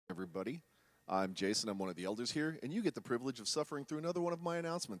everybody. I'm Jason. I'm one of the elders here, and you get the privilege of suffering through another one of my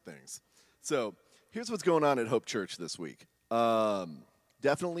announcement things. So, here's what's going on at Hope Church this week.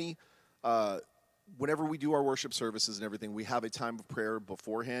 Definitely, whenever we do our worship services and everything, we have a time of prayer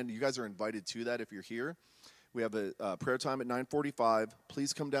beforehand. You guys are invited to that if you're here. We have a prayer time at 9:45.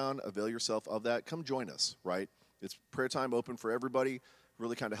 Please come down, avail yourself of that. Come join us, right? It's prayer time open for everybody.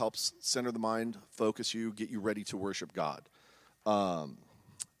 Really kind of helps center the mind, focus you, get you ready to worship God.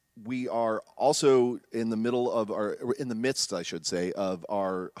 We are also in the midst, I should say, of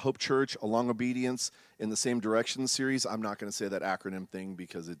our Hope Church Along Obedience in the Same Direction series. I'm not going to say that acronym thing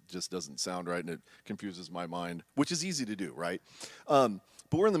because it just doesn't sound right and it confuses my mind, which is easy to do, right? But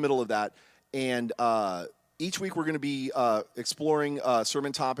we're in the middle of that, and each week we're going to be exploring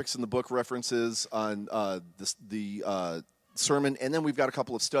sermon topics in the book, references on the sermon, and then we've got a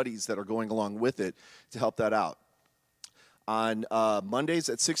couple of studies that are going along with it to help that out. On Mondays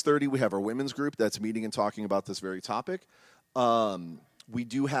at 6:30, we have our women's group that's meeting and talking about this very topic. We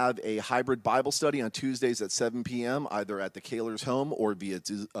do have a hybrid Bible study on Tuesdays at 7 p.m., either at the Kaler's home or via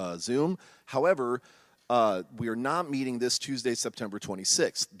Zoom. However, we are not meeting this Tuesday, September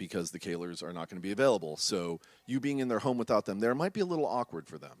 26th, because the Kalers are not going to be available. So you being in their home without them there might be a little awkward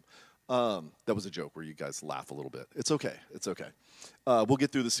for them. That was a joke where you guys laugh a little bit. It's okay. It's okay. We'll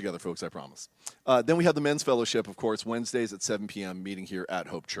get through this together, folks, I promise. Then we have the men's fellowship, of course, Wednesdays at 7 p.m., meeting here at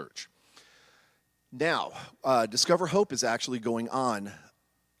Hope Church. Now, Discover Hope is actually going on.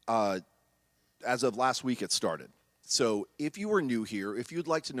 As of last week, it started. So if you are new here, if you'd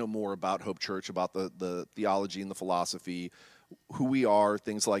like to know more about Hope Church, about the theology and the philosophy, who we are,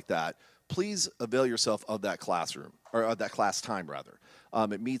 things like that, please avail yourself of that classroom, or of that class time, rather.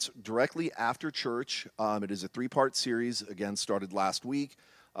 It meets directly after church. It is a 3-part series, again, started last week.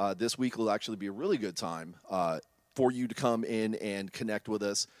 This week will actually be a really good time for you to come in and connect with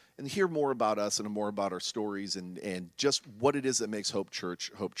us and hear more about us and more about our stories and just what it is that makes Hope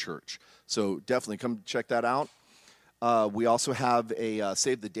Church Hope Church. So definitely come check that out. We also have a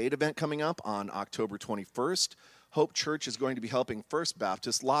Save the Date event coming up on October 21st. Hope Church is going to be helping First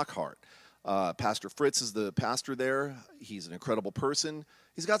Baptist Lockhart. Pastor Fritz is the pastor there. He's an incredible person.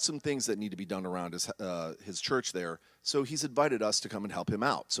 He's got some things that need to be done around his church there, so he's invited us to come and help him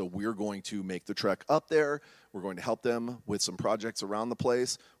out. So we're going to make the trek up there. We're going to help them with some projects around the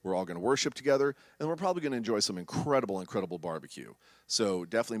place. We're all going to worship together, and we're probably going to enjoy some incredible barbecue. So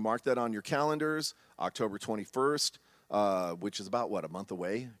definitely mark that on your calendars, October 21st, which is about, a month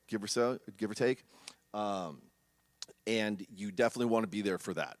away, give or take. And you definitely want to be there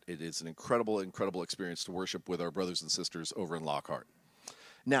for that. It is an incredible experience to worship with our brothers and sisters over in Lockhart.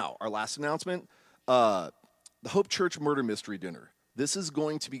 Now, our last announcement, the Hope Church Murder Mystery Dinner. This is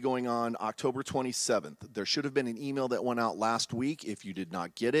going to be going on October 27th. There should have been an email that went out last week if you did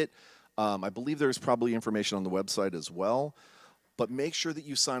not get it. I believe there's probably information on the website as well. But make sure that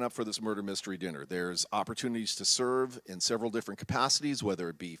you sign up for this murder mystery dinner. There's opportunities to serve in several different capacities, whether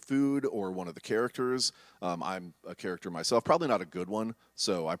it be food or one of the characters. I'm a character myself, probably not a good one,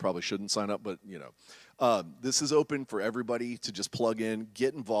 so I probably shouldn't sign up, but this is open for everybody to just plug in,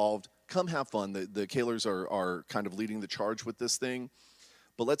 get involved, come have fun. The Kalers are kind of leading the charge with this thing.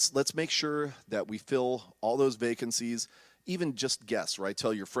 But let's make sure that we fill all those vacancies. Even just guests, right?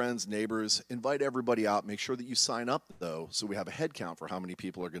 Tell your friends, neighbors, invite everybody out. Make sure that you sign up, though, so we have a head count for how many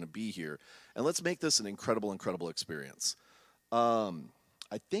people are going to be here. And let's make this an incredible experience. I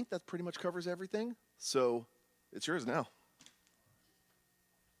think that pretty much covers everything. So it's yours now.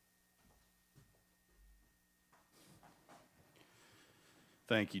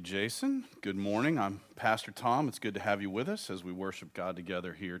 Thank you, Jason. Good morning. I'm Pastor Tom. It's good to have you with us as we worship God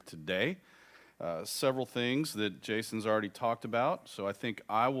together here today. Several things that Jason's already talked about, so I think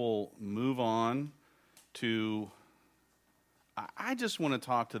I will move on to, I just want to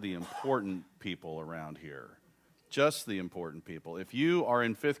talk to the important people around here, just the important people. If you are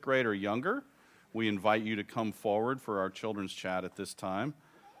in 5th grade or younger, we invite you to come forward for our children's chat at this time.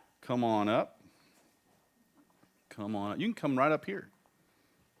 Come on up. Come on up. You can come right up here.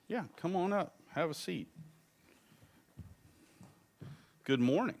 Yeah, come on up. Have a seat. Good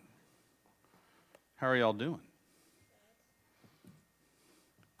morning. How are y'all doing?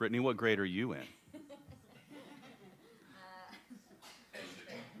 Brittany, what grade are you in?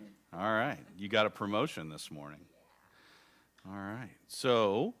 All right. You got a promotion this morning. All right.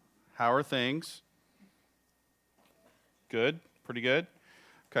 So, how are things? Good? Pretty good?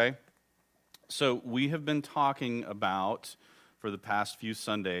 Okay. So, we have been talking about, for the past few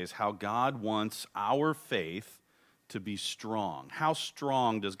Sundays, how God wants our faith to be strong. How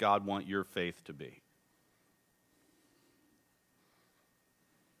strong does God want your faith to be?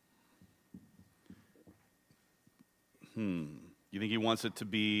 You think he wants it to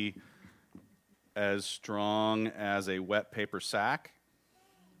be as strong as a wet paper sack?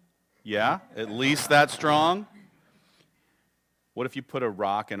 Yeah, at least that strong? What if you put a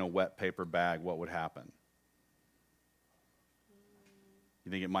rock in a wet paper bag? What would happen?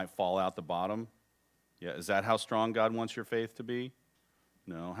 You think it might fall out the bottom? Yeah, is that how strong God wants your faith to be?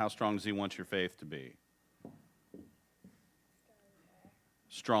 No. How strong does he want your faith to be?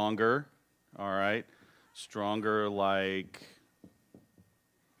 Stronger. All right. Stronger like,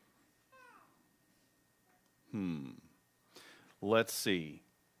 let's see.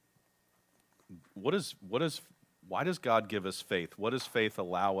 Why does God give us faith? What does faith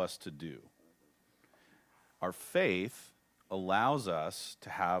allow us to do? Our faith allows us to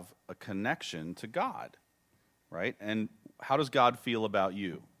have a connection to God, right? And how does God feel about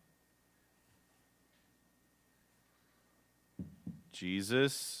you?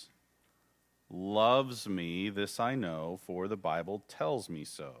 Jesus loves me, this I know, for the Bible tells me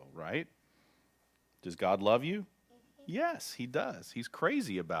so, right? Does God love you? Yes, he does. He's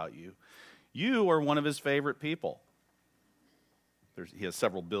crazy about you. You are one of his favorite people. He has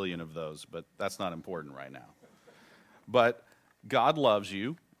several billion of those, but that's not important right now. But God loves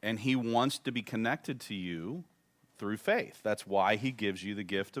you, and he wants to be connected to you through faith. That's why he gives you the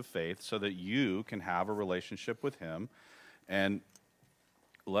gift of faith, so that you can have a relationship with him. And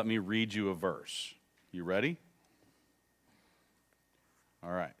let me read you a verse. You ready?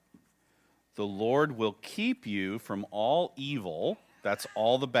 All right. The Lord will keep you from all evil, that's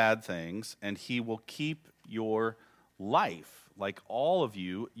all the bad things, and he will keep your life. Like all of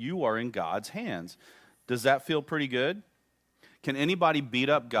you, you are in God's hands. Does that feel pretty good? Can anybody beat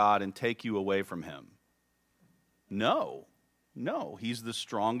up God and take you away from him? No. No, he's the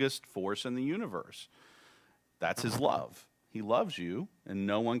strongest force in the universe. That's his love. He loves you, and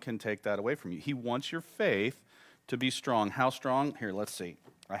no one can take that away from you. He wants your faith to be strong. How strong? Here, let's see.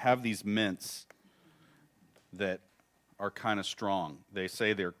 I have these mints that are kind of strong. They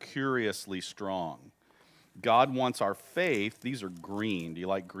say they're curiously strong. God wants our faith. These are green. Do you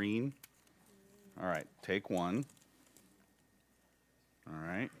like green? All right, take one. All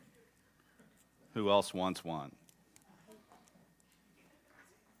right. Who else wants one?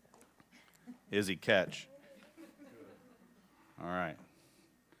 Izzy, catch. All right.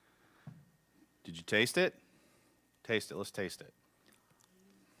 Did you taste it? Taste it. Let's taste it.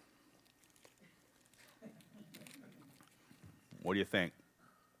 What do you think?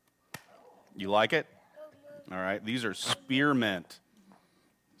 You like it? All right. These are spearmint.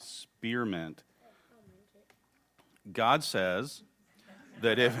 Spearmint. God says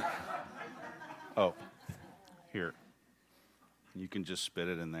that if... Oh, here. You can just spit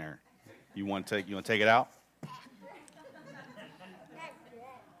it in there. You want to take it out?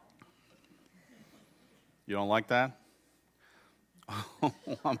 You don't like that? Oh,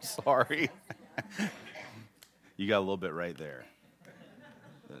 I'm sorry. You got a little bit right there.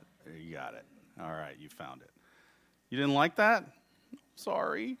 You got it. All right, you found it. You didn't like that?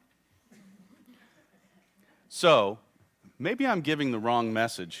 Sorry. So, maybe I'm giving the wrong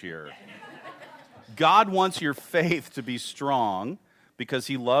message here. God wants your faith to be strong because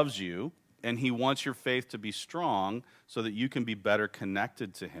he loves you, and he wants your faith to be strong so that you can be better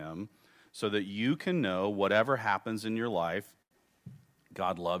connected to him, so that you can know whatever happens in your life,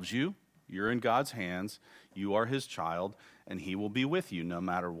 God loves you, you're in God's hands, you are his child, and he will be with you no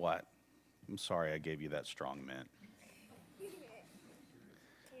matter what. I'm sorry I gave you that strong mint.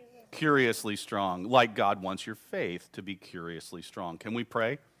 Curiously strong, like God wants your faith to be curiously strong. Can we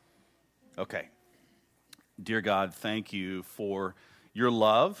pray? Okay. Dear God, thank you for your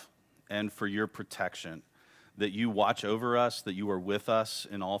love and for your protection, that you watch over us, that you are with us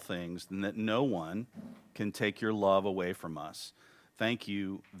in all things, and that no one can take your love away from us. Thank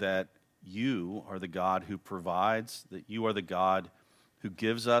you that you are the God who provides, that you are the God who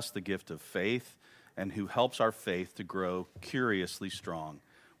gives us the gift of faith and who helps our faith to grow curiously strong.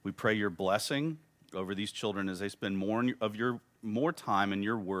 We pray your blessing over these children as they spend more time in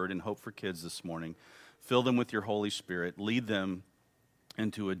your word and Hope for Kids this morning. Fill them with your Holy Spirit. Lead them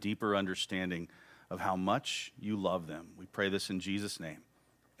into a deeper understanding of how much you love them. We pray this in Jesus' name.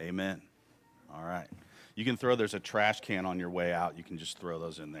 Amen. All right. You can there's a trash can on your way out. You can just throw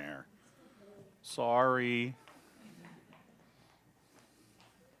those in there. Sorry.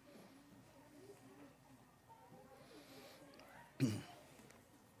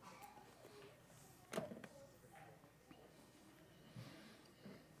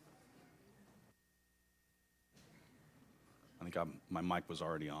 I think my mic was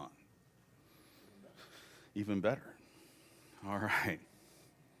already on. Even better. All right.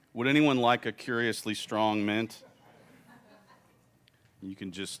 Would anyone like a curiously strong mint? You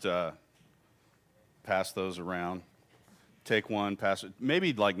can just pass those around. Take one, pass it.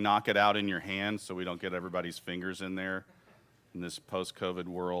 Maybe like knock it out in your hand so we don't get everybody's fingers in there. In this post-COVID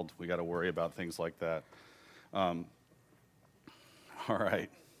world, we got to worry about things like that. All right.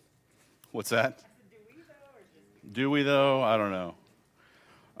 What's that? Do we though? I don't know.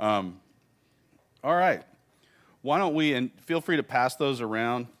 All right. Why don't we, and feel free to pass those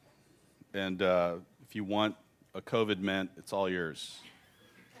around. And if you want a COVID mint, it's all yours.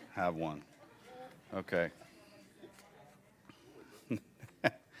 Have one. Okay.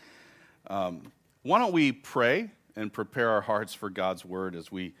 Why don't we pray and prepare our hearts for God's word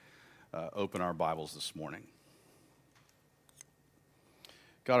as we open our Bibles this morning.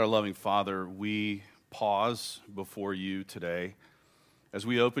 God, our loving Father, we pause before you today. As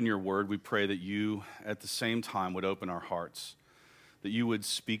we open your word, we pray that you at the same time would open our hearts, that you would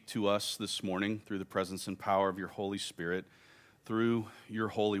speak to us this morning through the presence and power of your Holy Spirit, through your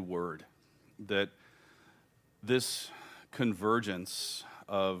holy word, that this convergence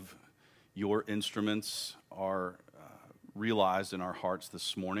of your instruments are realized in our hearts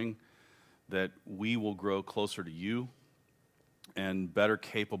this morning, that we will grow closer to you and better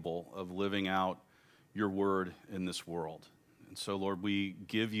capable of living out your word in this world. And so, Lord, we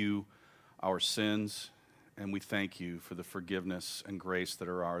give you our sins, and we thank you for the forgiveness and grace that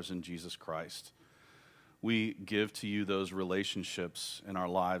are ours in Jesus Christ. We give to you those relationships in our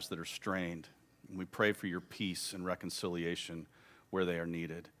lives that are strained, and we pray for your peace and reconciliation where they are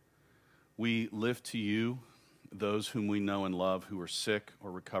needed. We lift to you those whom we know and love who are sick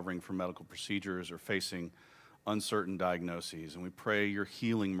or recovering from medical procedures or facing uncertain diagnoses, and we pray your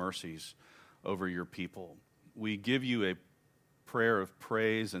healing mercies over your people. We give you a prayer of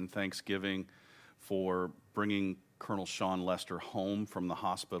praise and thanksgiving for bringing Colonel Sean Lester home from the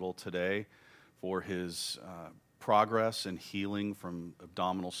hospital today, for his progress and healing from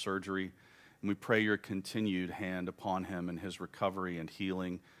abdominal surgery. And we pray your continued hand upon him and his recovery and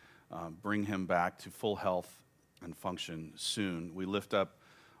healing. Bring him back to full health and function soon. We lift up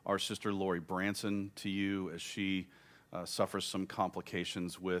our sister Lori Branson to you as she suffers some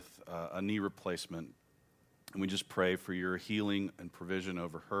complications with a knee replacement. And we just pray for your healing and provision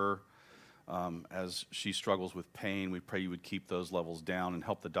over her as she struggles with pain. We pray you would keep those levels down and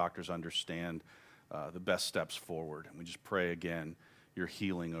help the doctors understand the best steps forward. And we just pray again your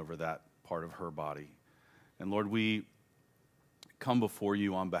healing over that part of her body. And Lord, we come before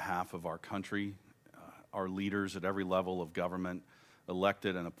you on behalf of our country, our leaders at every level of government,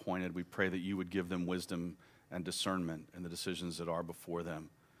 elected and appointed. We pray that you would give them wisdom and discernment in the decisions that are before them.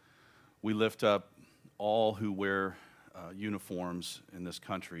 We lift up all who wear uniforms in this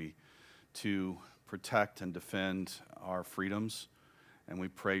country to protect and defend our freedoms, and we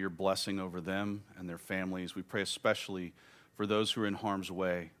pray your blessing over them and their families. We pray especially for those who are in harm's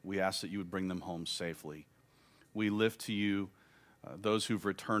way. We ask that you would bring them home safely. We lift to you those who've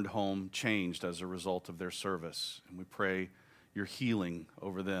returned home changed as a result of their service, and we pray your healing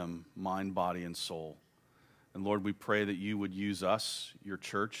over them, mind, body, and soul. And Lord, we pray that you would use us, your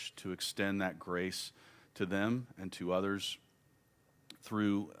church, to extend that grace to them and to others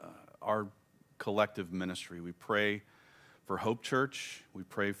through our collective ministry. We pray for Hope Church. We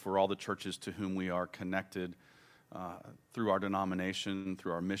pray for all the churches to whom we are connected through our denomination,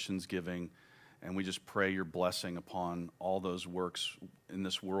 through our missions giving. And we just pray your blessing upon all those works in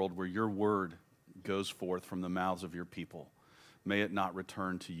this world where your word goes forth from the mouths of your people. May it not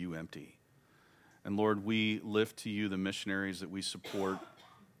return to you empty. And Lord, we lift to you the missionaries that we support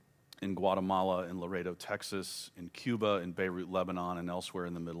in Guatemala, in Laredo, Texas, in Cuba, in Beirut, Lebanon, and elsewhere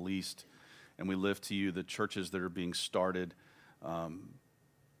in the Middle East. And we lift to you the churches that are being started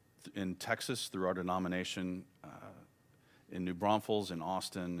in Texas through our denomination, in New Braunfels, in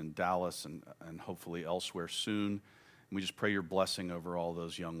Austin, in Dallas, and hopefully elsewhere soon. And we just pray your blessing over all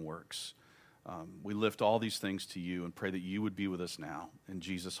those young works. We lift all these things to you and pray that you would be with us now. In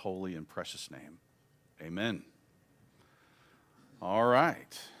Jesus' holy and precious name, amen. All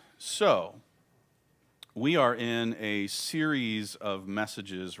right. So, we are in a series of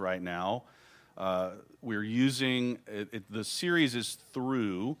messages right now. We're using, the series is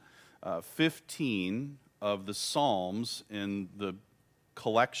through 15 of the Psalms in the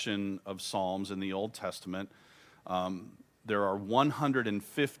collection of Psalms in the Old Testament. There are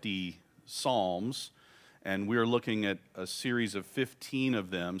 150 Psalms, and we're looking at a series of 15 of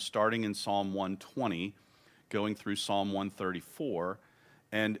them, starting in Psalm 120, going through Psalm 134.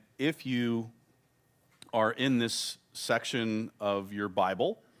 And if you are in this section of your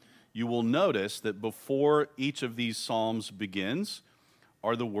Bible, you will notice that before each of these Psalms begins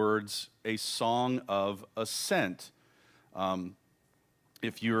are the words, a song of ascent.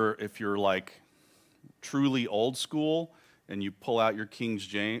 If you're like truly old school and you pull out your King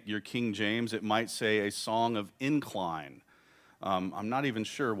James, it might say a song of incline. I'm not even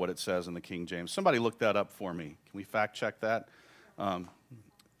sure what it says in the King James. Somebody look that up for me. Can we fact check that? Psalm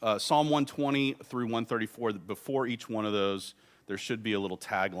 120 through 134, before each one of those, there should be a little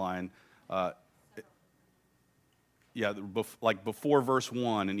tagline. Like before verse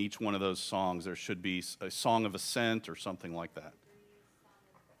 1 in each one of those songs, there should be a song of ascent or something like that.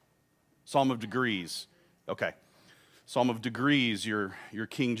 Psalm of degrees. Okay. Psalm of degrees, your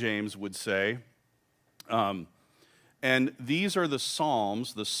King James would say. And these are the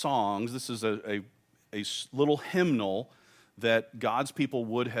psalms, the songs. This is a little hymnal that God's people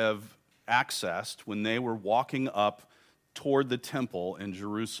would have accessed when they were walking up toward the temple in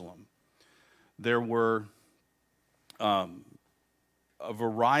Jerusalem. There were a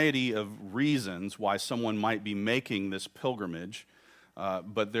variety of reasons why someone might be making this pilgrimage,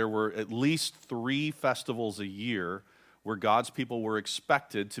 but there were at least 3 festivals a year where God's people were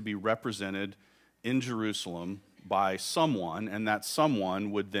expected to be represented in Jerusalem by someone, and that someone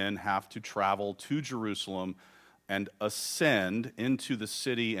would then have to travel to Jerusalem and ascend into the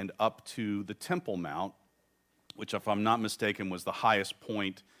city and up to the Temple Mount, which, if I'm not mistaken, was the highest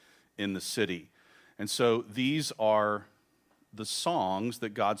point in the city. And so these are the songs that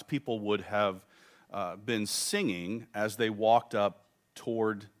God's people would have been singing as they walked up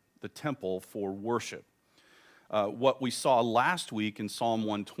toward the temple for worship. What we saw last week in Psalm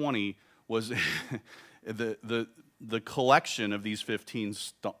 120 was the collection of these 15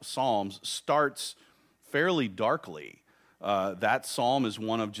 psalms starts fairly darkly. That psalm is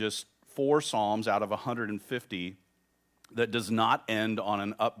one of just 4 psalms out of 150 that does not end on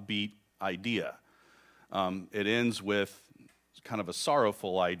an upbeat idea. It ends with kind of a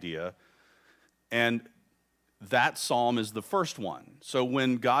sorrowful idea, and that psalm is the first one. So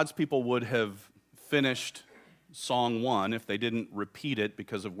when God's people would have finished Song 1, if they didn't repeat it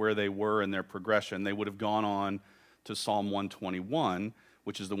because of where they were in their progression, they would have gone on to Psalm 121,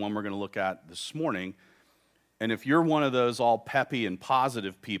 which is the one we're going to look at this morning. And if you're one of those all peppy and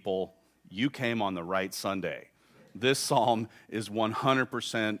positive people, you came on the right Sunday. This psalm is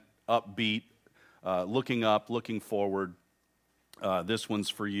 100% upbeat, looking up, looking forward. This one's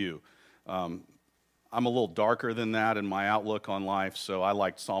for you. I'm a little darker than that in my outlook on life, so I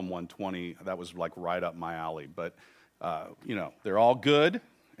liked Psalm 120. That was like right up my alley. But, they're all good,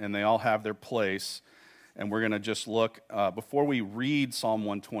 and they all have their place. And we're going to just look, before we read Psalm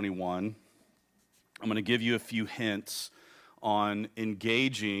 121, I'm going to give you a few hints on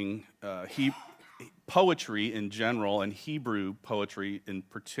engaging poetry in general and Hebrew poetry in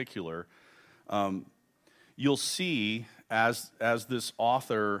particular. You'll see as this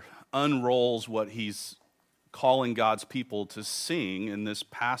author unrolls what he's calling God's people to sing in this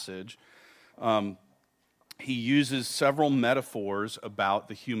passage, he uses several metaphors about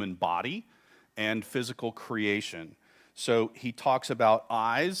the human body and physical creation. So he talks about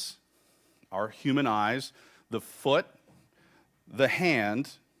eyes, our human eyes, the foot, the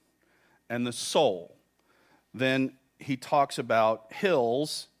hand, and the soul. Then he talks about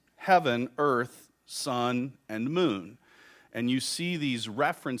hills, heaven, earth, sun, and moon. And you see these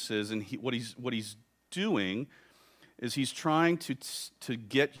references, and what he's doing is he's trying to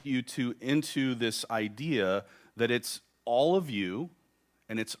get you into this idea that it's all of you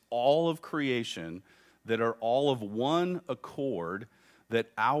and it's all of creation that are all of one accord, that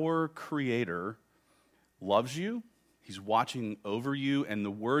our Creator loves you, He's watching over you, and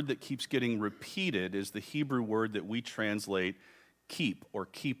the word that keeps getting repeated is the Hebrew word that we translate keep or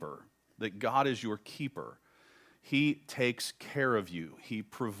keeper, that God is your keeper. He takes care of you. He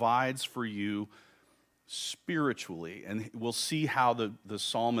provides for you spiritually. And we'll see how the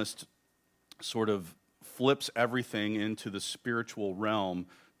psalmist sort of flips everything into the spiritual realm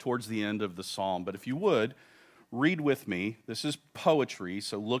towards the end of the psalm. But if you would, read with me. This is poetry,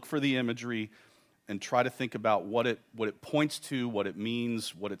 so look for the imagery and try to think about what it points to, what it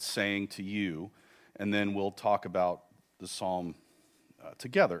means, what it's saying to you. And then we'll talk about the psalm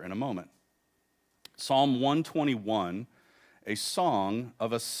together in a moment. Psalm 121, a song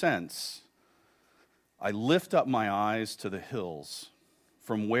of ascents. I lift up my eyes to the hills.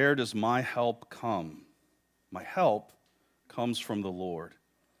 From where does my help come? My help comes from the Lord,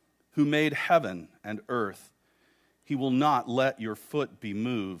 who made heaven and earth. He will not let your foot be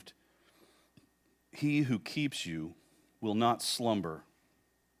moved. He who keeps you will not slumber.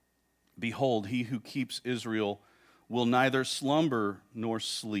 Behold, he who keeps Israel will neither slumber nor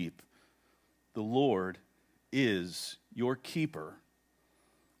sleep. The Lord is your keeper.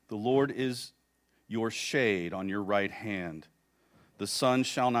 The Lord is your shade on your right hand. The sun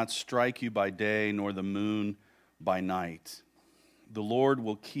shall not strike you by day, nor the moon by night. The Lord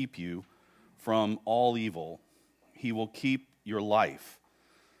will keep you from all evil. He will keep your life.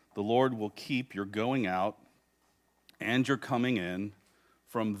 The Lord will keep your going out and your coming in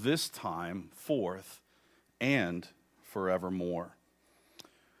from this time forth and forevermore.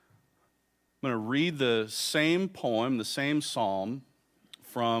 I'm going to read the same poem, the same psalm,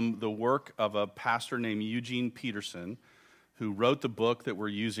 from the work of a pastor named Eugene Peterson, who wrote the book that we're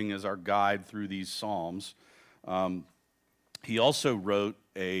using as our guide through these psalms. He also wrote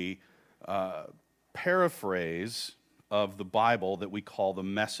a paraphrase of the Bible that we call the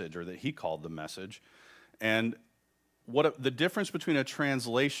Message, or that he called the Message. And the difference between a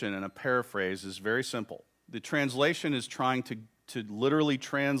translation and a paraphrase is very simple. The translation is trying to literally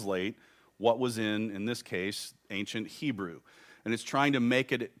translate what was in this case, ancient Hebrew. And it's trying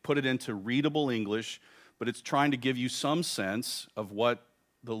to put it into readable English, but it's trying to give you some sense of what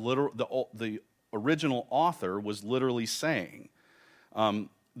the original author was literally saying.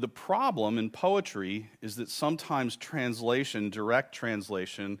 The problem in poetry is that sometimes direct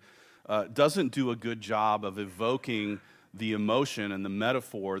translation, doesn't do a good job of evoking the emotion and the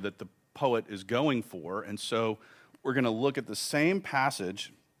metaphor that the poet is going for. And so we're going to look at the same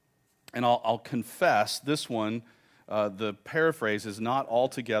passage, and I'll confess this one, the paraphrase is not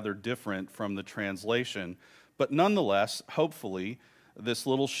altogether different from the translation, but nonetheless, hopefully, this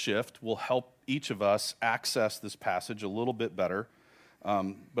little shift will help each of us access this passage a little bit better. But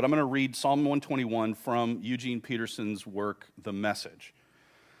I'm going to read Psalm 121 from Eugene Peterson's work, The Message.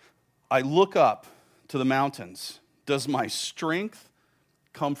 I look up to the mountains. Does my strength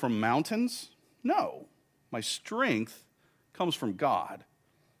come from mountains? No, my strength comes from God,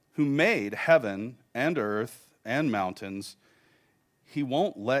 who made heaven and earth and mountains. He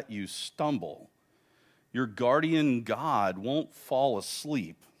won't let you stumble. Your guardian God won't fall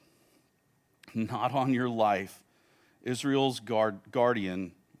asleep. Not on your life. Israel's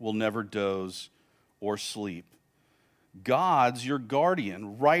guardian will never doze or sleep. God's your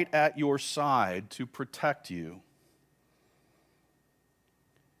guardian, right at your side to protect you,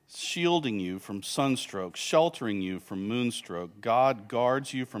 shielding you from sunstroke, sheltering you from moonstroke. God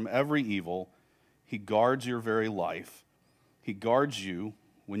guards you from every evil. He guards your very life. He guards you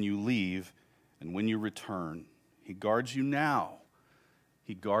when you leave and when you return. He guards you now.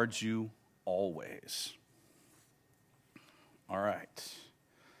 He guards you always. All right.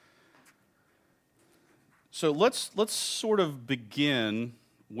 So let's sort of begin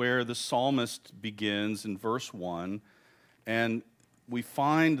where the psalmist begins in verse 1, and we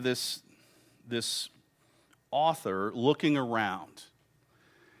find this author looking around.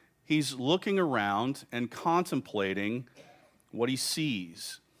 He's looking around and contemplating what he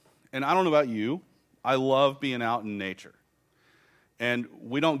sees. And I don't know about you, I love being out in nature. And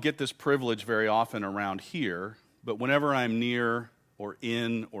we don't get this privilege very often around here, but whenever I'm near or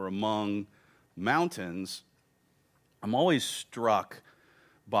in or among mountains, I'm always struck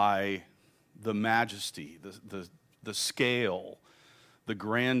by the majesty, the scale, the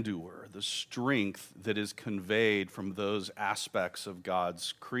grandeur, the strength that is conveyed from those aspects of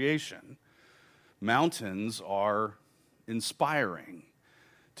God's creation. Mountains are inspiring.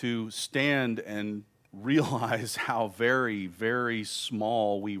 To stand and realize how very, very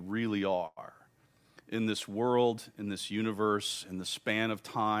small we really are in this world, in this universe, in the span of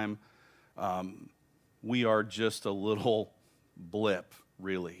time. We are just a little blip,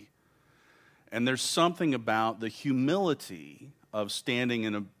 really. And there's something about the humility of standing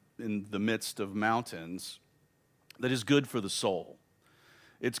in the midst of mountains that is good for the soul.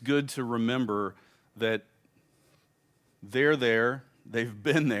 It's good to remember that they're there, they've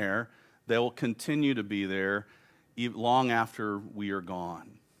been there, they will continue to be there long after we are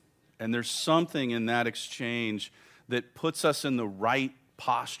gone. And there's something in that exchange that puts us in the right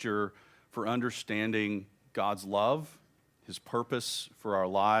posture for understanding God's love, His purpose for our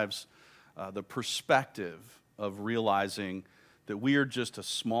lives, the perspective of realizing that we are just a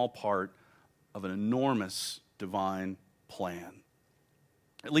small part of an enormous divine plan.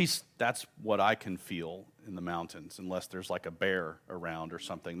 At least that's what I can feel in the mountains, unless there's like a bear around or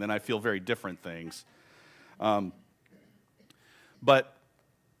something. Then I feel very different things. But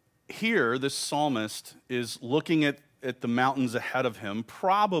here, this psalmist is looking at the mountains ahead of him,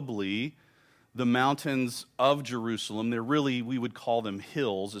 probably the mountains of Jerusalem. They're really, we would call them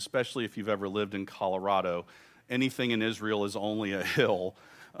hills, especially if you've ever lived in Colorado. Anything in Israel is only a hill.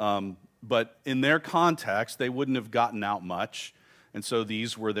 But in their context, they wouldn't have gotten out much. And so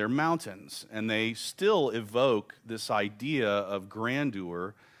these were their mountains. And they still evoke this idea of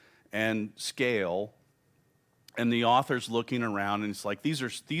grandeur and scale And the author's looking around, and it's like,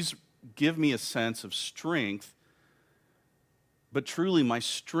 these give me a sense of strength, but truly my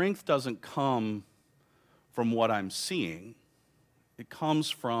strength doesn't come from what I'm seeing. It comes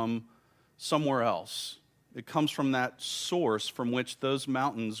from somewhere else. It comes from that source from which those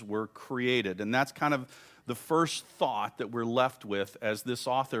mountains were created. And that's kind of the first thought that we're left with as this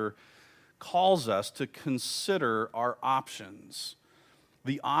author calls us to consider our options.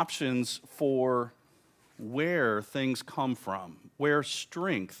 The options for where things come from, where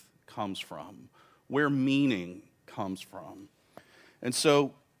strength comes from, where meaning comes from. And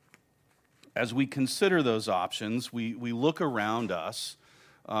so, as we consider those options, we look around us.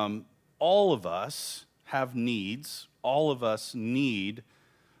 All of us have needs. All of us need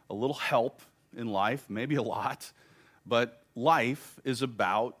a little help in life, maybe a lot. But life is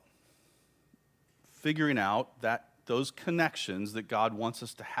about figuring out those connections that God wants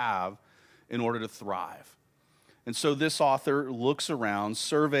us to have in order to thrive. And so this author looks around,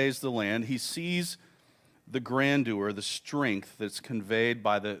 surveys the land. He sees the grandeur, the strength that's conveyed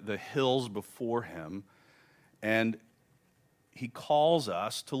by the hills before him. And he calls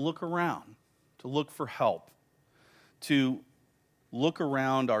us to look around, to look for help, to look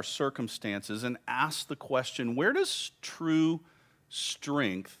around our circumstances and ask the question, where does true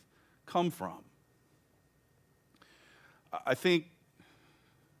strength come from? I think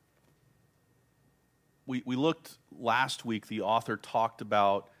we looked last week, the author talked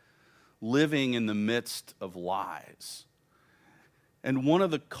about living in the midst of lies. And one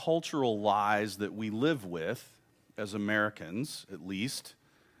of the cultural lies that we live with, as Americans at least,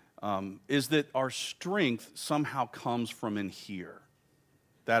 is that our strength somehow comes from in here.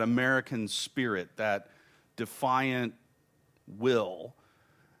 That American spirit, that defiant will.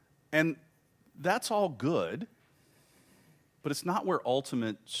 And that's all good, but it's not where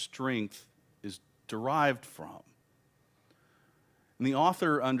ultimate strength is derived from. And the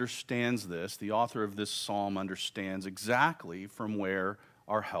author understands this. The author of this psalm understands exactly from where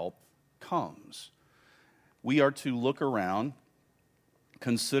our help comes. We are to look around,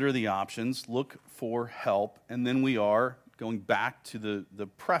 consider the options, look for help, and then we are, going back to the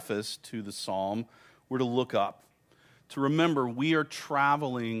preface to the psalm, we're to look up. To remember, we are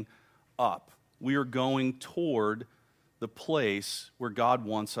traveling up. We are going toward the place where God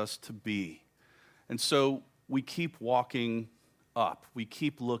wants us to be. And so we keep walking up. We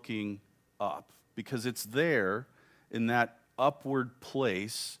keep looking up because it's there in that upward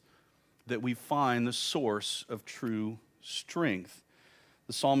place that we find the source of true strength.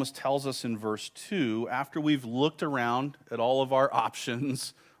 The psalmist tells us in verse 2, after we've looked around at all of our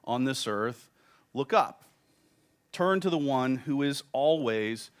options on this earth, look up. Turn to the one who is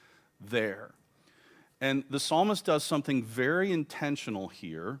always there. And the psalmist does something very intentional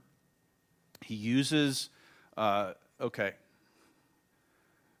here. He uses, who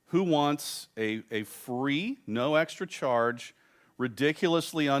wants a free, no extra charge,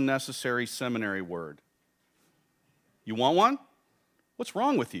 ridiculously unnecessary seminary word? You want one? What's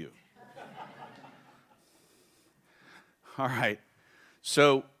wrong with you? All right.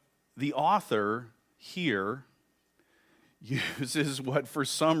 So the author here uses what for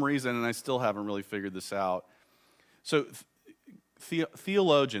some reason, and I still haven't really figured this out. So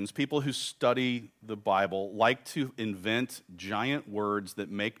theologians, people who study the Bible, like to invent giant words that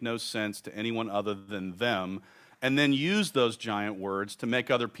make no sense to anyone other than them, and then use those giant words to make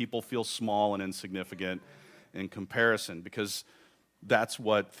other people feel small and insignificant in comparison, because that's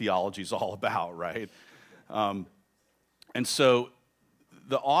what theology is all about, right? And so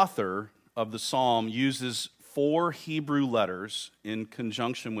the author of the psalm uses 4 Hebrew letters in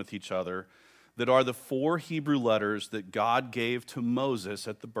conjunction with each other that are the 4 Hebrew letters that God gave to Moses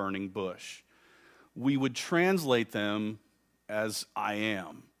at the burning bush. We would translate them as I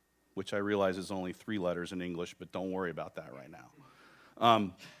am, which I realize is only 3 letters in English, but don't worry about that right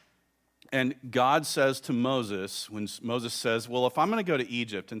now. And God says to Moses, when Moses says, well, if I'm going to go to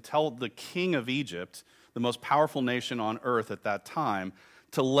Egypt and tell the king of Egypt, the most powerful nation on earth at that time,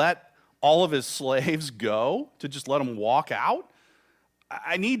 to let all of his slaves go, to just let them walk out,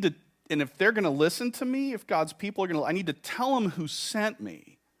 I need to, and if they're going to listen to me, if God's people are going to, I need to tell them who sent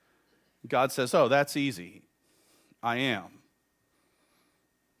me. God says, oh, that's easy. I am.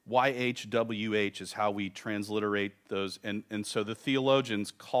 YHWH is how we transliterate those. And so the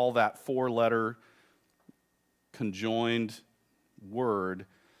theologians call that 4-letter conjoined word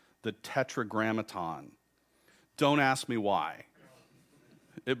the tetragrammaton. Don't ask me why.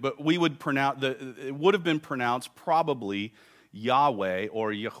 But we would pronounce, it would have been pronounced probably Yahweh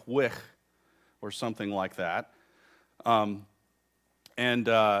or Yahweh or something like that.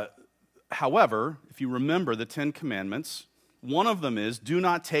 However, if you remember the Ten Commandments, one of them is, do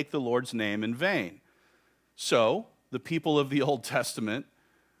not take the Lord's name in vain. So the people of the Old Testament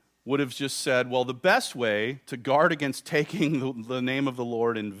would have just said, well, the best way to guard against taking the name of the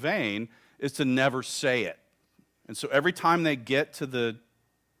Lord in vain is to never say it. And so every time they get to the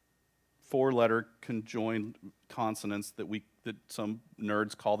four-letter conjoined consonants that some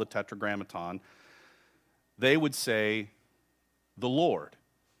nerds call the tetragrammaton, they would say the Lord,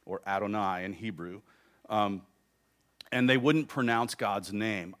 or Adonai in Hebrew, and they wouldn't pronounce God's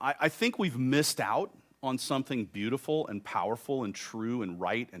name. I think we've missed out on something beautiful and powerful and true and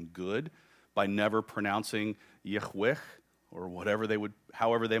right and good by never pronouncing Yahweh, or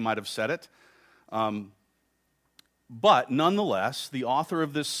however they might have said it. But nonetheless, the author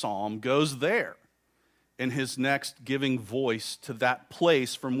of this psalm goes there in his next giving voice to that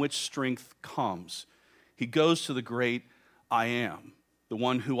place from which strength comes. He goes to the great I am, the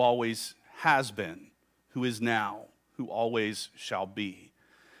one who always has been, who is now, who always shall be.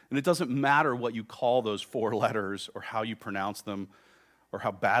 And it doesn't matter what you call those four letters or how you pronounce them or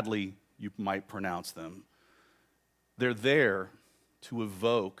how badly you might pronounce them. They're there to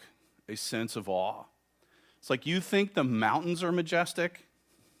evoke a sense of awe. It's like, you think the mountains are majestic?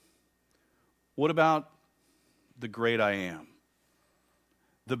 What about the great I am?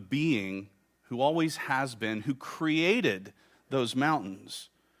 The being who always has been, who created those mountains,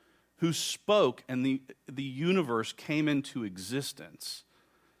 who spoke and the universe came into existence.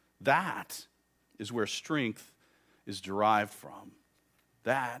 That is where strength is derived from.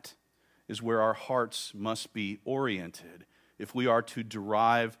 That is where our hearts must be oriented if we are to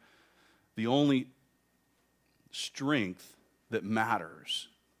derive the only strength that matters.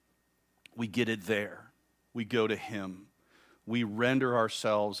 We get it there. We go to Him. We render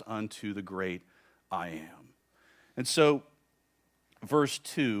ourselves unto the great I am. And so, verse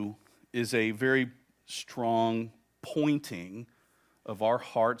 2 is a very strong pointing of our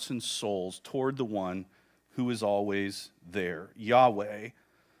hearts and souls toward the one who is always there. Yahweh,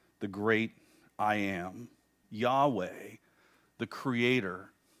 the great I am. Yahweh, the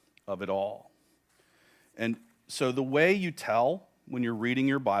creator of it all. And so the way you tell when you're reading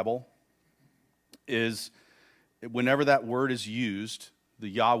your Bible is whenever that word is used, the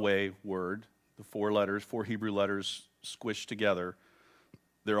Yahweh word, the four Hebrew letters squished together,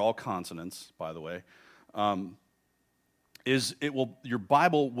 they're all consonants, by the way, your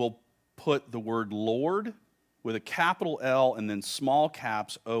Bible will put the word Lord with a capital L and then small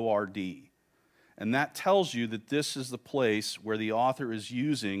caps O-R-D. And that tells you that this is the place where the author is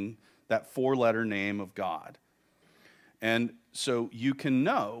using that four-letter name of God. And so you can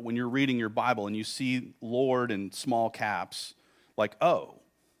know when you're reading your Bible and you see Lord in small caps, like, oh,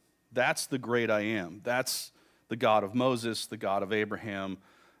 that's the great I am. That's the God of Moses, the God of Abraham,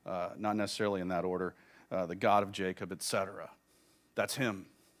 not necessarily in that order, the God of Jacob, etc. That's Him.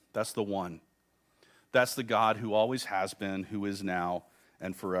 That's the one. That's the God who always has been, who is now,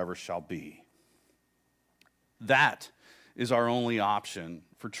 and forever shall be. That is our only option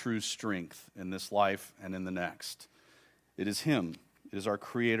for true strength in this life and in the next. It is Him. It is our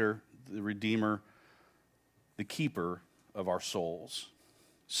Creator, the Redeemer, the keeper of our souls.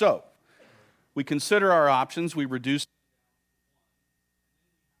 So, we consider our options. We reduce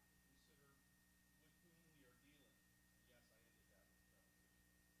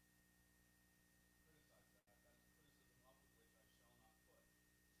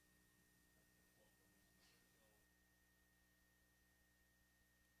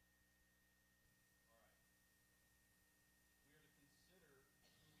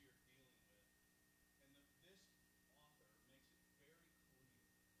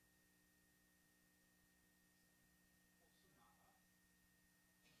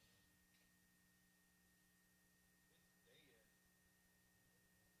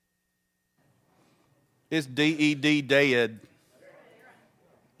It's D-E-D, dead.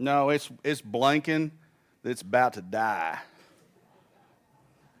 No, it's blanking that's about to die.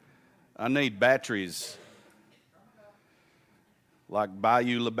 I need batteries. Like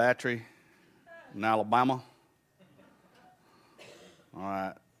Bayou La Battery in Alabama. All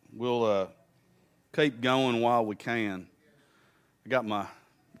right. We'll keep going while we can. I got my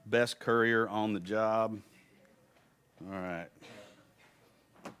best courier on the job. All right.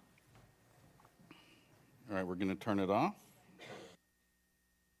 All right, we're going to turn it off.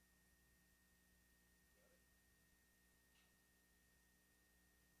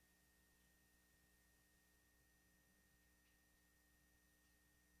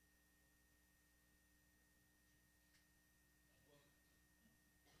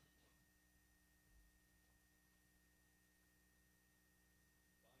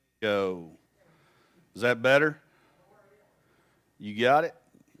 Go. Is that better? You got it?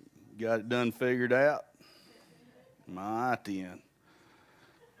 Got it done figured out? My then.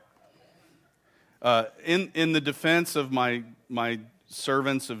 In the defense of my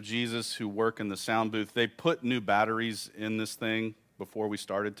servants of Jesus who work in the sound booth, they put new batteries in this thing before we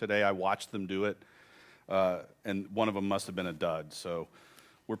started today. I watched them do it, and one of them must have been a dud. So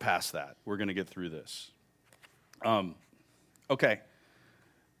we're past that. We're going to get through this. Okay.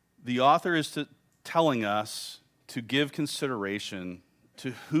 The author is telling us to give consideration to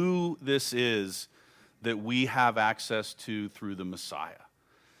who this is that we have access to through the Messiah.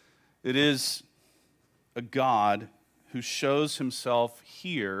 It is a God who shows himself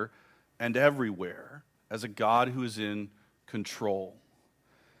here and everywhere as a God who is in control.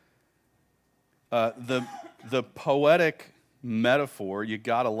 The poetic metaphor, you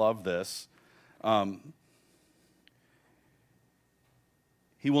gotta love this.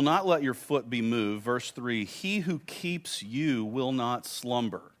 He will not let your foot be moved. Verse 3, he who keeps you will not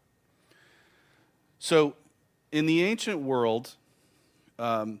slumber. So, in the ancient world,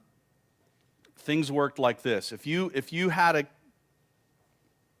 things worked like this. If you had a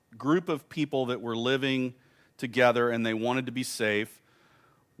group of people that were living together and they wanted to be safe,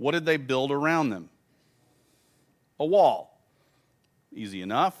 what did they build around them? A wall. Easy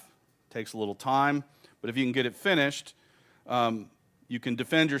enough. Takes a little time. But if you can get it finished, you can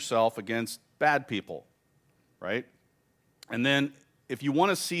defend yourself against bad people, right? And then if you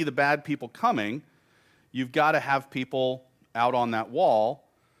want to see the bad people coming, you've got to have people out on that wall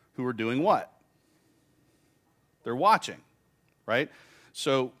who are doing what? They're watching, right?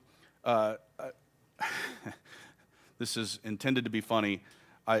 So this is intended to be funny.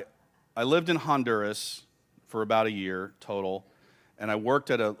 I lived in Honduras for about a year total, and I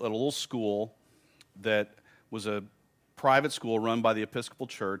worked at a little school that was a private school run by the Episcopal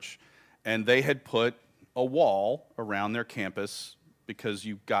Church, and they had put a wall around their campus because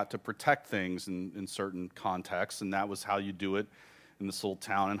you got to protect things in certain contexts, and that was how you do it in this little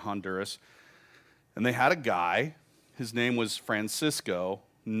town in Honduras. And they had a guy, his name was Francisco,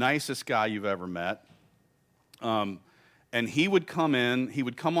 nicest guy you've ever met. And he would come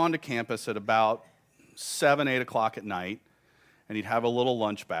onto campus at about 7, 8 o'clock at night, and he'd have a little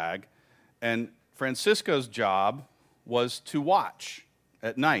lunch bag. And Francisco's job was to watch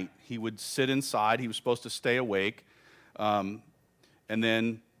at night. He would sit inside. He was supposed to stay awake. And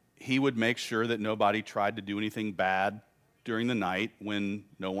then he would make sure that nobody tried to do anything bad during the night when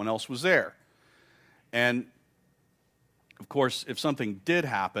no one else was there. And, of course, if something did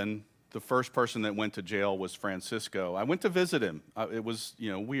happen, the first person that went to jail was Francisco. I went to visit him. It was,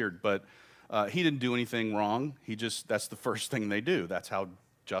 weird, but he didn't do anything wrong. That's the first thing they do. That's how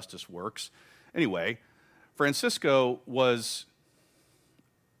justice works. Anyway, Francisco was,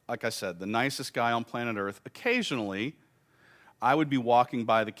 like I said, the nicest guy on planet Earth. Occasionally, I would be walking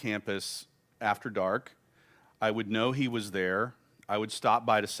by the campus after dark. I would know he was there. I would stop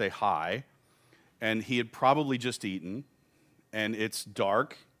by to say hi, and he had probably just eaten, and it's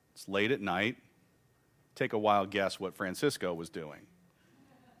dark. It's late at night. Take a wild guess what Francisco was doing.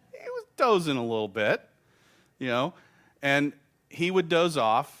 He was dozing a little bit, and he would doze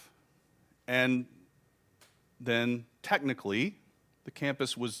off, and then technically the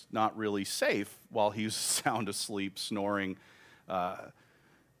campus was not really safe while he was sound asleep, snoring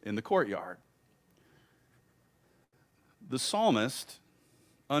in the courtyard. The psalmist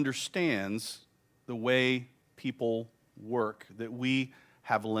understands the way people work, that we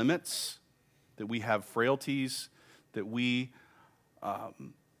have limits, that we have frailties, that we are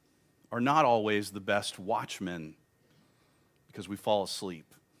not always the best watchmen because we fall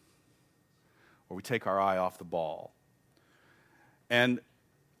asleep or we take our eye off the ball. And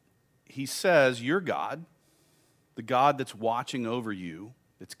he says, your God, the God that's watching over you,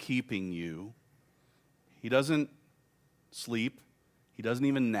 that's keeping you, he doesn't sleep, he doesn't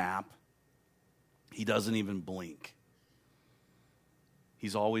even nap, he doesn't even blink.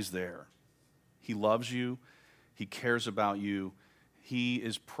 He's always there. He loves you, he cares about you, he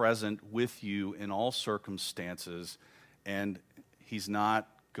is present with you in all circumstances, and he's not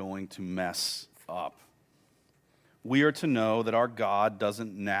going to mess up. We are to know that our God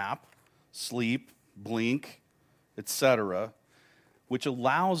doesn't nap, sleep, blink, etc., which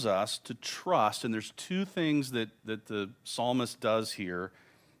allows us to trust. And there's two things that the psalmist does here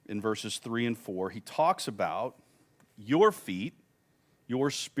in verses 3 and 4. He talks about your feet, your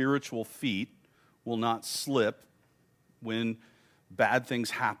spiritual feet, will not slip when bad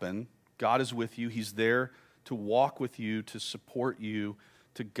things happen. God is with you. He's there to walk with you, to support you,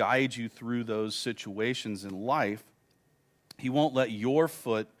 to guide you through those situations in life. He won't let your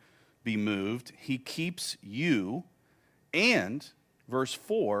foot be moved. He keeps you. And, verse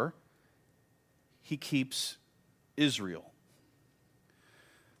 4, he keeps Israel.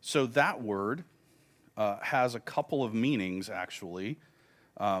 So that word has a couple of meanings, actually.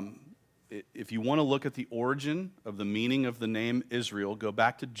 If you want to look at the origin of the meaning of the name Israel, go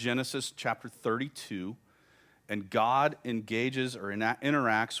back to Genesis chapter 32, and God engages or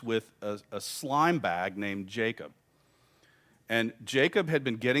interacts with a slime bag named Jacob. And Jacob had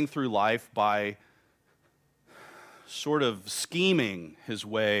been getting through life by sort of scheming his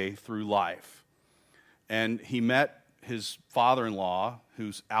way through life. And he met his father-in-law,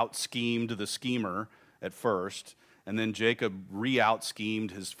 who's out-schemed the schemer at first, and then Jacob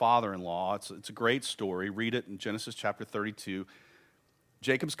re-out-schemed his father-in-law. It's a great story. Read it in Genesis chapter 32.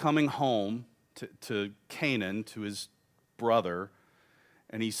 Jacob's coming home to Canaan, to his brother,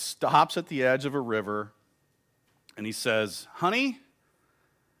 and he stops at the edge of a river, and he says, "Honey,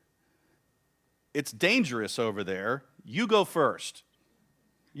 it's dangerous over there. You go first.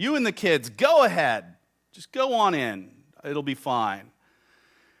 You and the kids, go ahead. Just go on in. It'll be fine."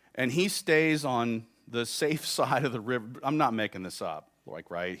 And he stays on the safe side of the river. I'm not making this up,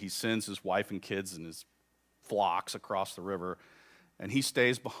 right? He sends his wife and kids and his flocks across the river, and he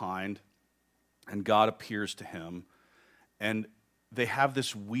stays behind, and God appears to him, and they have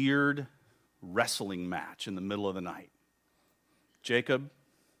this weird wrestling match in the middle of the night. Jacob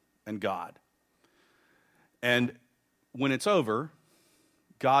and God. And when it's over,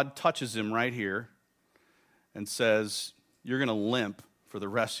 God touches him right here and says, "You're going to limp for the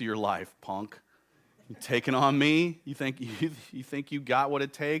rest of your life, punk. You taking on me? You think you got what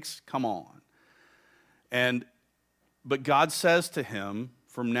it takes? Come on." But God says to him,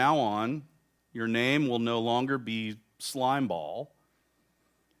 "From now on, your name will no longer be Slimeball.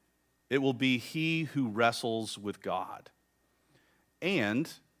 It will be he who wrestles with God."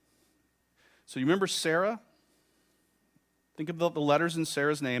 And so you remember Sarah? Think about the letters in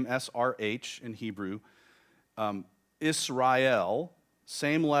Sarah's name, S-R-H in Hebrew. Israel,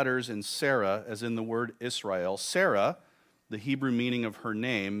 same letters in Sarah as in the word Israel. Sarah, the Hebrew meaning of her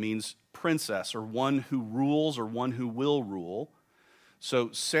name, means princess or one who rules or one who will rule.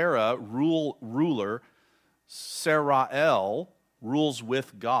 So Sarah, ruler. Sarael rules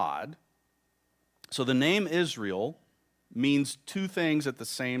with God. So the name Israel means two things at the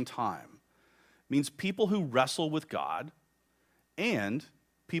same time. It means people who wrestle with God and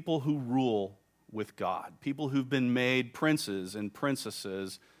people who rule with God, people who've been made princes and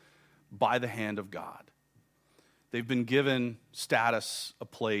princesses by the hand of God. They've been given status, a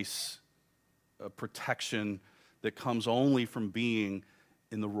place, a protection that comes only from being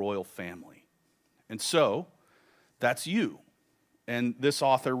in the royal family. And so, that's you. And this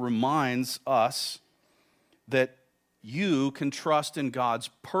author reminds us that you can trust in God's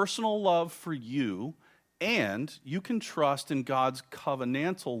personal love for you, and you can trust in God's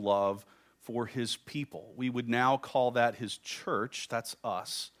covenantal love for his people. We would now call that his church. That's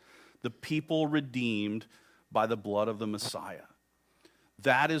us, the people redeemed by the blood of the Messiah.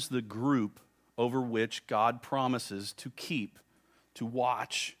 That is the group over which God promises to keep, to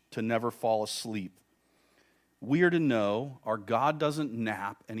watch, to never fall asleep. We are to know our God doesn't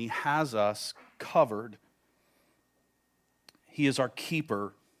nap, and he has us covered. He is our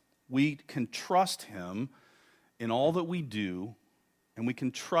keeper. We can trust him in all that we do, and we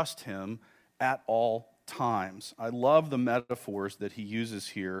can trust him at all times. I love the metaphors that he uses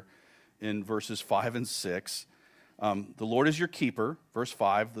here in verses 5 and 6. The Lord is your keeper, verse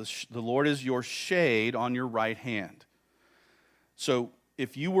 5. The Lord is your shade on your right hand. So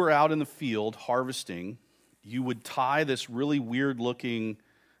if you were out in the field harvesting, you would tie this really weird-looking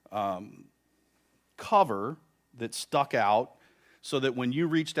cover that stuck out so that when you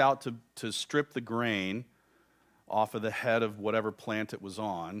reached out to strip the grain off of the head of whatever plant it was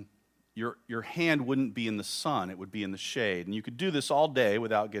on, your hand wouldn't be in the sun, it would be in the shade. And you could do this all day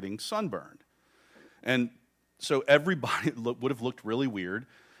without getting sunburned. And so everybody would have looked really weird.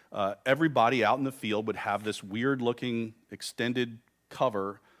 Everybody out in the field would have this weird-looking extended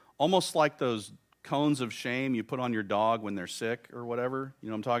cover, almost like those cones of shame you put on your dog when they're sick or whatever. You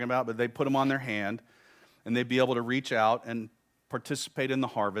know what I'm talking about? But they put them on their hand, and they'd be able to reach out and participate in the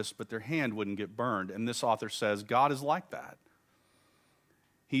harvest, but their hand wouldn't get burned. And this author says God is like that.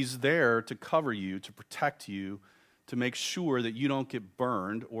 He's there to cover you, to protect you, to make sure that you don't get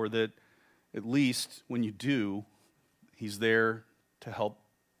burned, or that at least when you do, he's there to help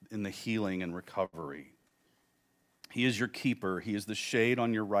in the healing and recovery. He is your keeper. He is the shade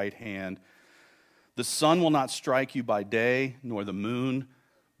on your right hand. The sun will not strike you by day, nor the moon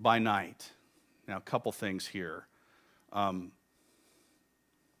by night. Now, a couple things here.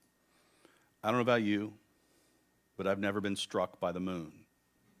 I don't know about you, but I've never been struck by the moon.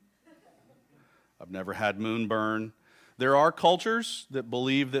 I've never had moonburn. There are cultures that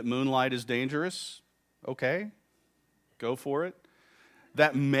believe that moonlight is dangerous. Okay, go for it.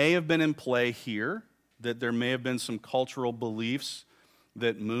 That may have been in play here, that there may have been some cultural beliefs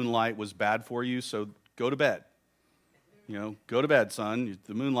that moonlight was bad for you, so go to bed. Go to bed, son.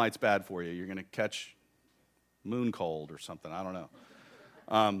 The moonlight's bad for you. You're going to catch moon cold or something. I don't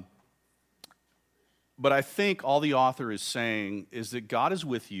know. But I think all the author is saying is that God is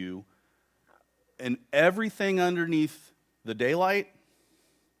with you, and everything underneath the daylight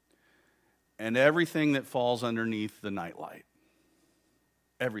and everything that falls underneath the nightlight.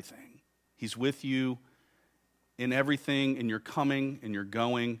 Everything. He's with you in everything, in your coming, in your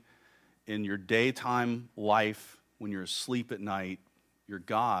going, in your daytime life, when you're asleep at night. Your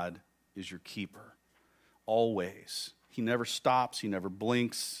God is your keeper. Always. He never stops. He never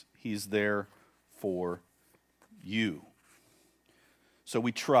blinks. He's there for you. So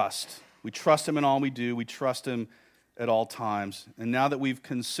we trust. We trust him in all we do. We trust him at all times. And now that we've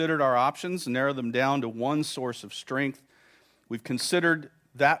considered our options and narrowed them down to one source of strength, we've considered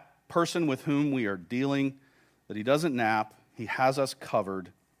that person with whom we are dealing, that he doesn't nap, he has us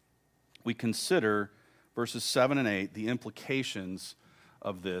covered. We consider verses 7 and 8, the implications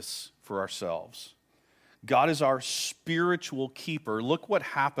of this for ourselves. God is our spiritual keeper. Look what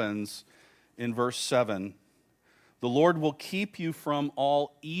happens in verse 7. The Lord will keep you from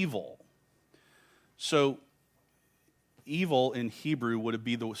all evil. So, evil in Hebrew would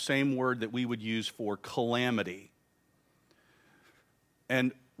be the same word that we would use for calamity.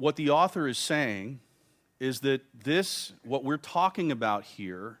 And what the author is saying is that what we're talking about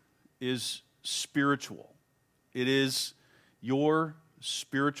here, is spiritual. It is your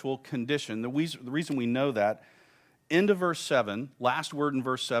spiritual condition. The reason we know that, end of verse 7, last word in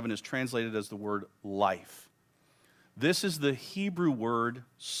verse 7 is translated as the word life. This is the Hebrew word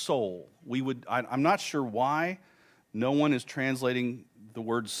soul. I'm not sure why no one is translating the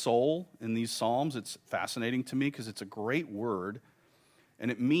word soul in these Psalms. It's fascinating to me because it's a great word, and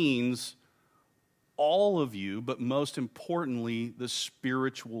it means all of you, but most importantly, the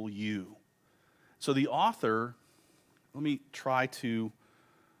spiritual you. So the author, let me try to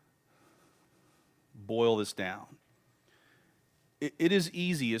boil this down. It is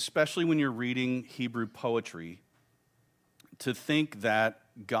easy, especially when you're reading Hebrew poetry, to think that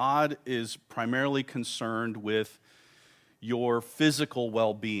God is primarily concerned with your physical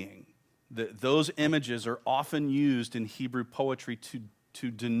well-being. Those images are often used in Hebrew poetry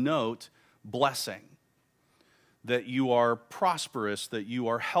to denote blessing, that you are prosperous, that you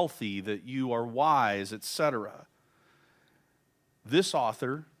are healthy, that you are wise, etc. This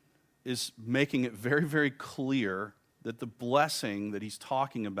author is making it very, very clear that the blessing that he's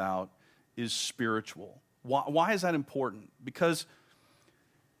talking about is spiritual. Why is that important? Because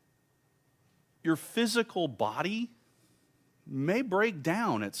your physical body may break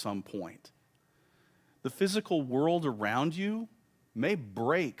down at some point. The physical world around you may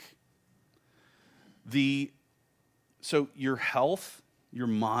break. So your health, your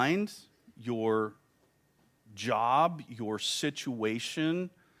mind, your job, your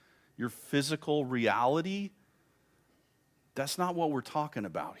situation, your physical reality, that's not what we're talking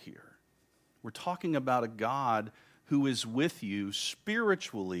about here. We're talking about a God who is with you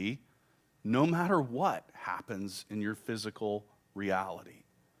spiritually no matter what happens in your physical reality.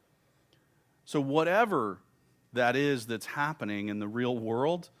 So whatever that is that's happening in the real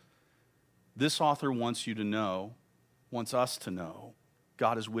world, this author wants you to know, wants us to know,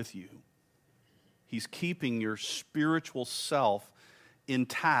 God is with you. He's keeping your spiritual self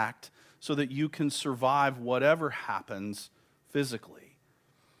intact so that you can survive whatever happens physically.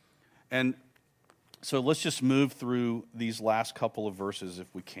 And so let's just move through these last couple of verses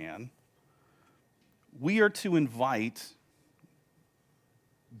if we can. We are to invite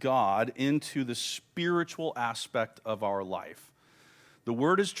God into the spiritual aspect of our life. The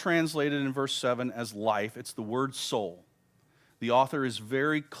word is translated in verse 7 as life. It's the word soul. The author is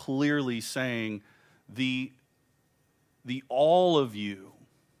very clearly saying the all of you,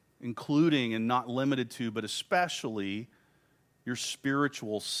 including and not limited to, but especially your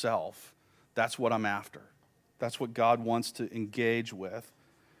spiritual self. That's what I'm after. That's what God wants to engage with.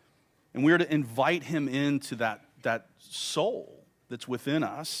 And we are to invite him into that soul that's within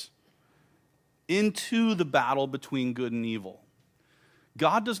us, into the battle between good and evil.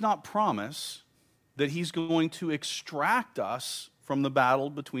 God does not promise that he's going to extract us from the battle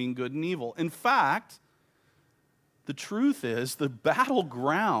between good and evil. In fact, the truth is the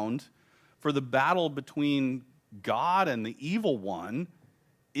battleground for the battle between God and the evil one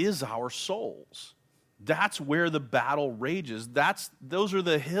is our souls. That's where the battle rages. Those are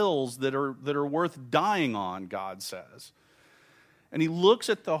the hills that are worth dying on, God says. And he looks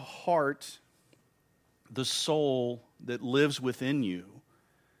at the heart, the soul that lives within you,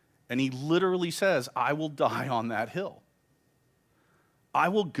 and he literally says, I will die on that hill. I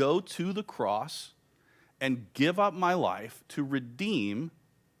will go to the cross and give up my life to redeem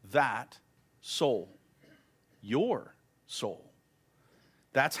that soul, your soul.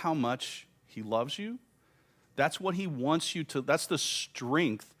 That's how much he loves you. That's what he wants you to, that's the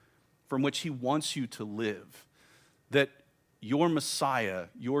strength from which he wants you to live. That your Messiah,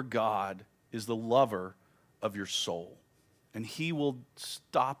 your God, is the lover of your soul. And he will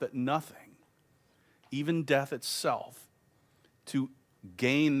stop at nothing, even death itself, to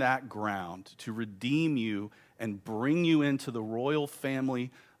gain that ground, to redeem you and bring you into the royal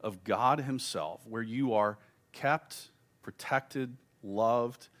family of God himself, where you are kept, protected,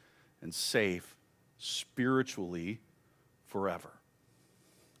 loved, and safe spiritually forever.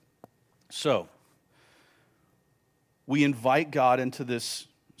 So, we invite God into this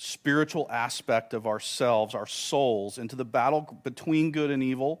spiritual aspect of ourselves, our souls, into the battle between good and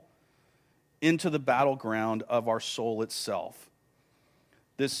evil, into the battleground of our soul itself.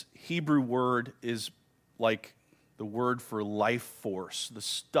 This Hebrew word is like the word for life force, the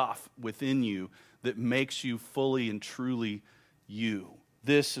stuff within you that makes you fully and truly you.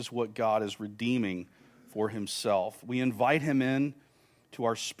 This is what God is redeeming for himself. We invite him in to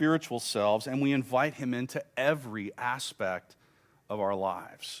our spiritual selves, and we invite him into every aspect of our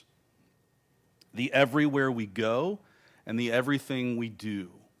lives. The everywhere we go and the everything we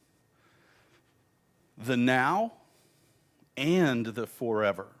do. The now and the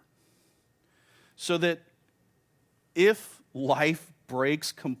forever. So that if life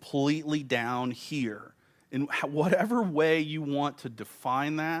breaks completely down here, in whatever way you want to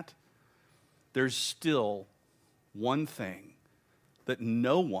define that, there's still one thing that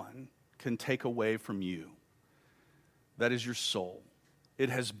no one can take away from you. That is your soul. It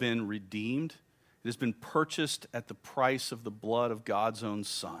has been redeemed. It has been purchased at the price of the blood of God's own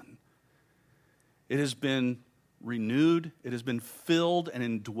Son. It has been renewed. It has been filled and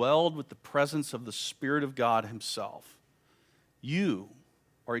indwelled with the presence of the Spirit of God himself. You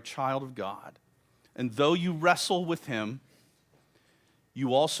are a child of God. And though you wrestle with him,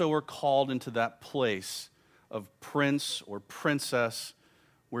 you also are called into that place of prince or princess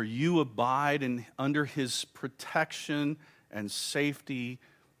where you abide under his protection and safety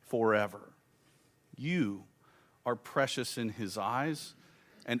forever. You are precious in his eyes,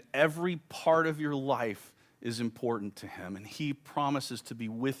 and every part of your life is important to him, and he promises to be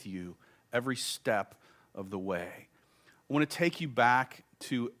with you every step of the way. I want to take you back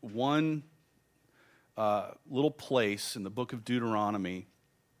to one little place in the book of Deuteronomy,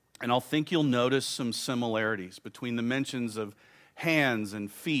 and I'll think you'll notice some similarities between the mentions of hands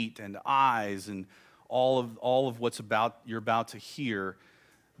and feet and eyes and all of what's you're about to hear.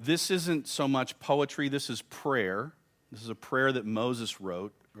 This isn't so much poetry, this is prayer. This is a prayer that Moses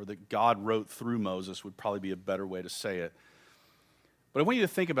wrote, or that God wrote through Moses would probably be a better way to say it. But I want you to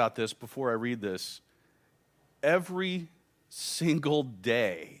think about this before I read this. Every single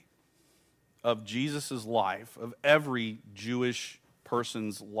day of Jesus' life, of every Jewish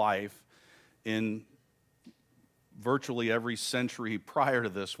person's life in virtually every century prior to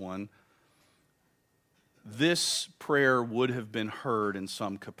this one, this prayer would have been heard in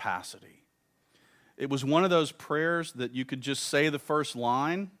some capacity. It was one of those prayers that you could just say the first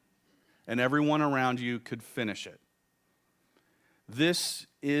line and everyone around you could finish it. This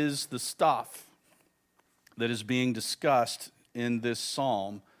is the stuff that is being discussed in this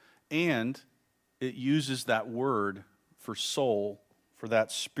psalm, and it uses that word for soul, for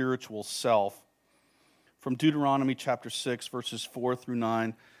that spiritual self. From Deuteronomy chapter 6, verses 4 through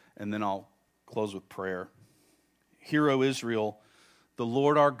 9, and then I'll close with prayer. Hear, O Israel, the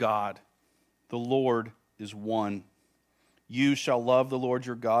Lord our God, the Lord is one. You shall love the Lord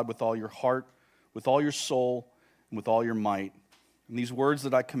your God with all your heart, with all your soul, and with all your might. And these words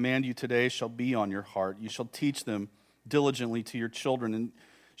that I command you today shall be on your heart. You shall teach them diligently to your children, and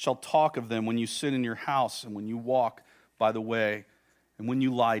shall talk of them when you sit in your house, and when you walk by the way, and when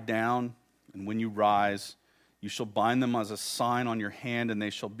you lie down, and when you rise. You shall bind them as a sign on your hand, and they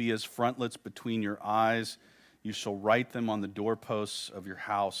shall be as frontlets between your eyes. You shall write them on the doorposts of your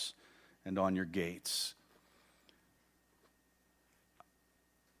house and on your gates.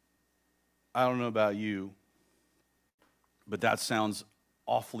 I don't know about you, but that sounds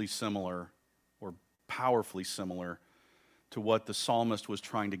awfully similar or powerfully similar to what the psalmist was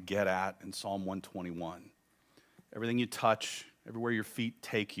trying to get at in Psalm 121. Everything you touch, everywhere your feet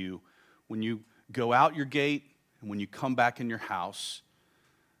take you, when you go out your gate and when you come back in your house,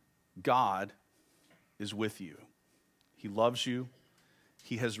 God is with you. He loves you.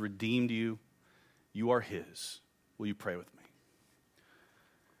 He has redeemed you. You are His. Will you pray with me?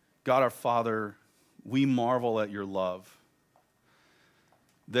 God our Father, we marvel at your love,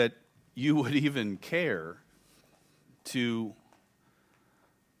 that you would even care to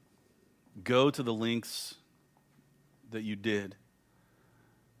go to the lengths that you did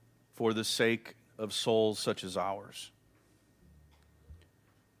for the sake of souls such as ours.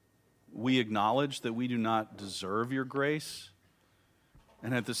 We acknowledge that we do not deserve your grace,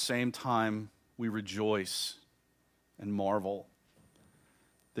 and at the same time, we rejoice and marvel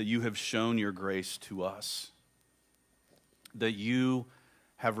that you have shown your grace to us, that you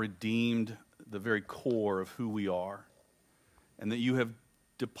have redeemed the very core of who we are, and that you have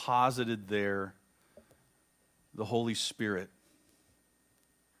deposited there the Holy Spirit,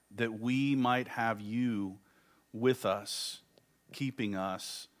 that we might have you with us, keeping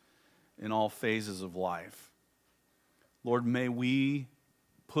us in all phases of life. Lord, may we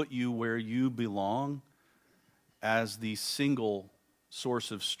put you where you belong as the single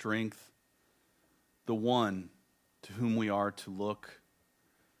source of strength, the one to whom we are to look,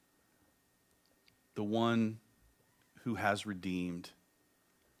 the one who has redeemed.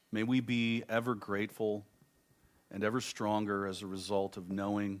 May we be ever grateful and ever stronger as a result of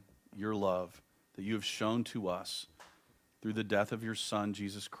knowing your love that you have shown to us through the death of your Son,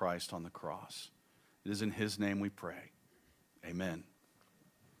 Jesus Christ, on the cross. It is in His name we pray. Amen.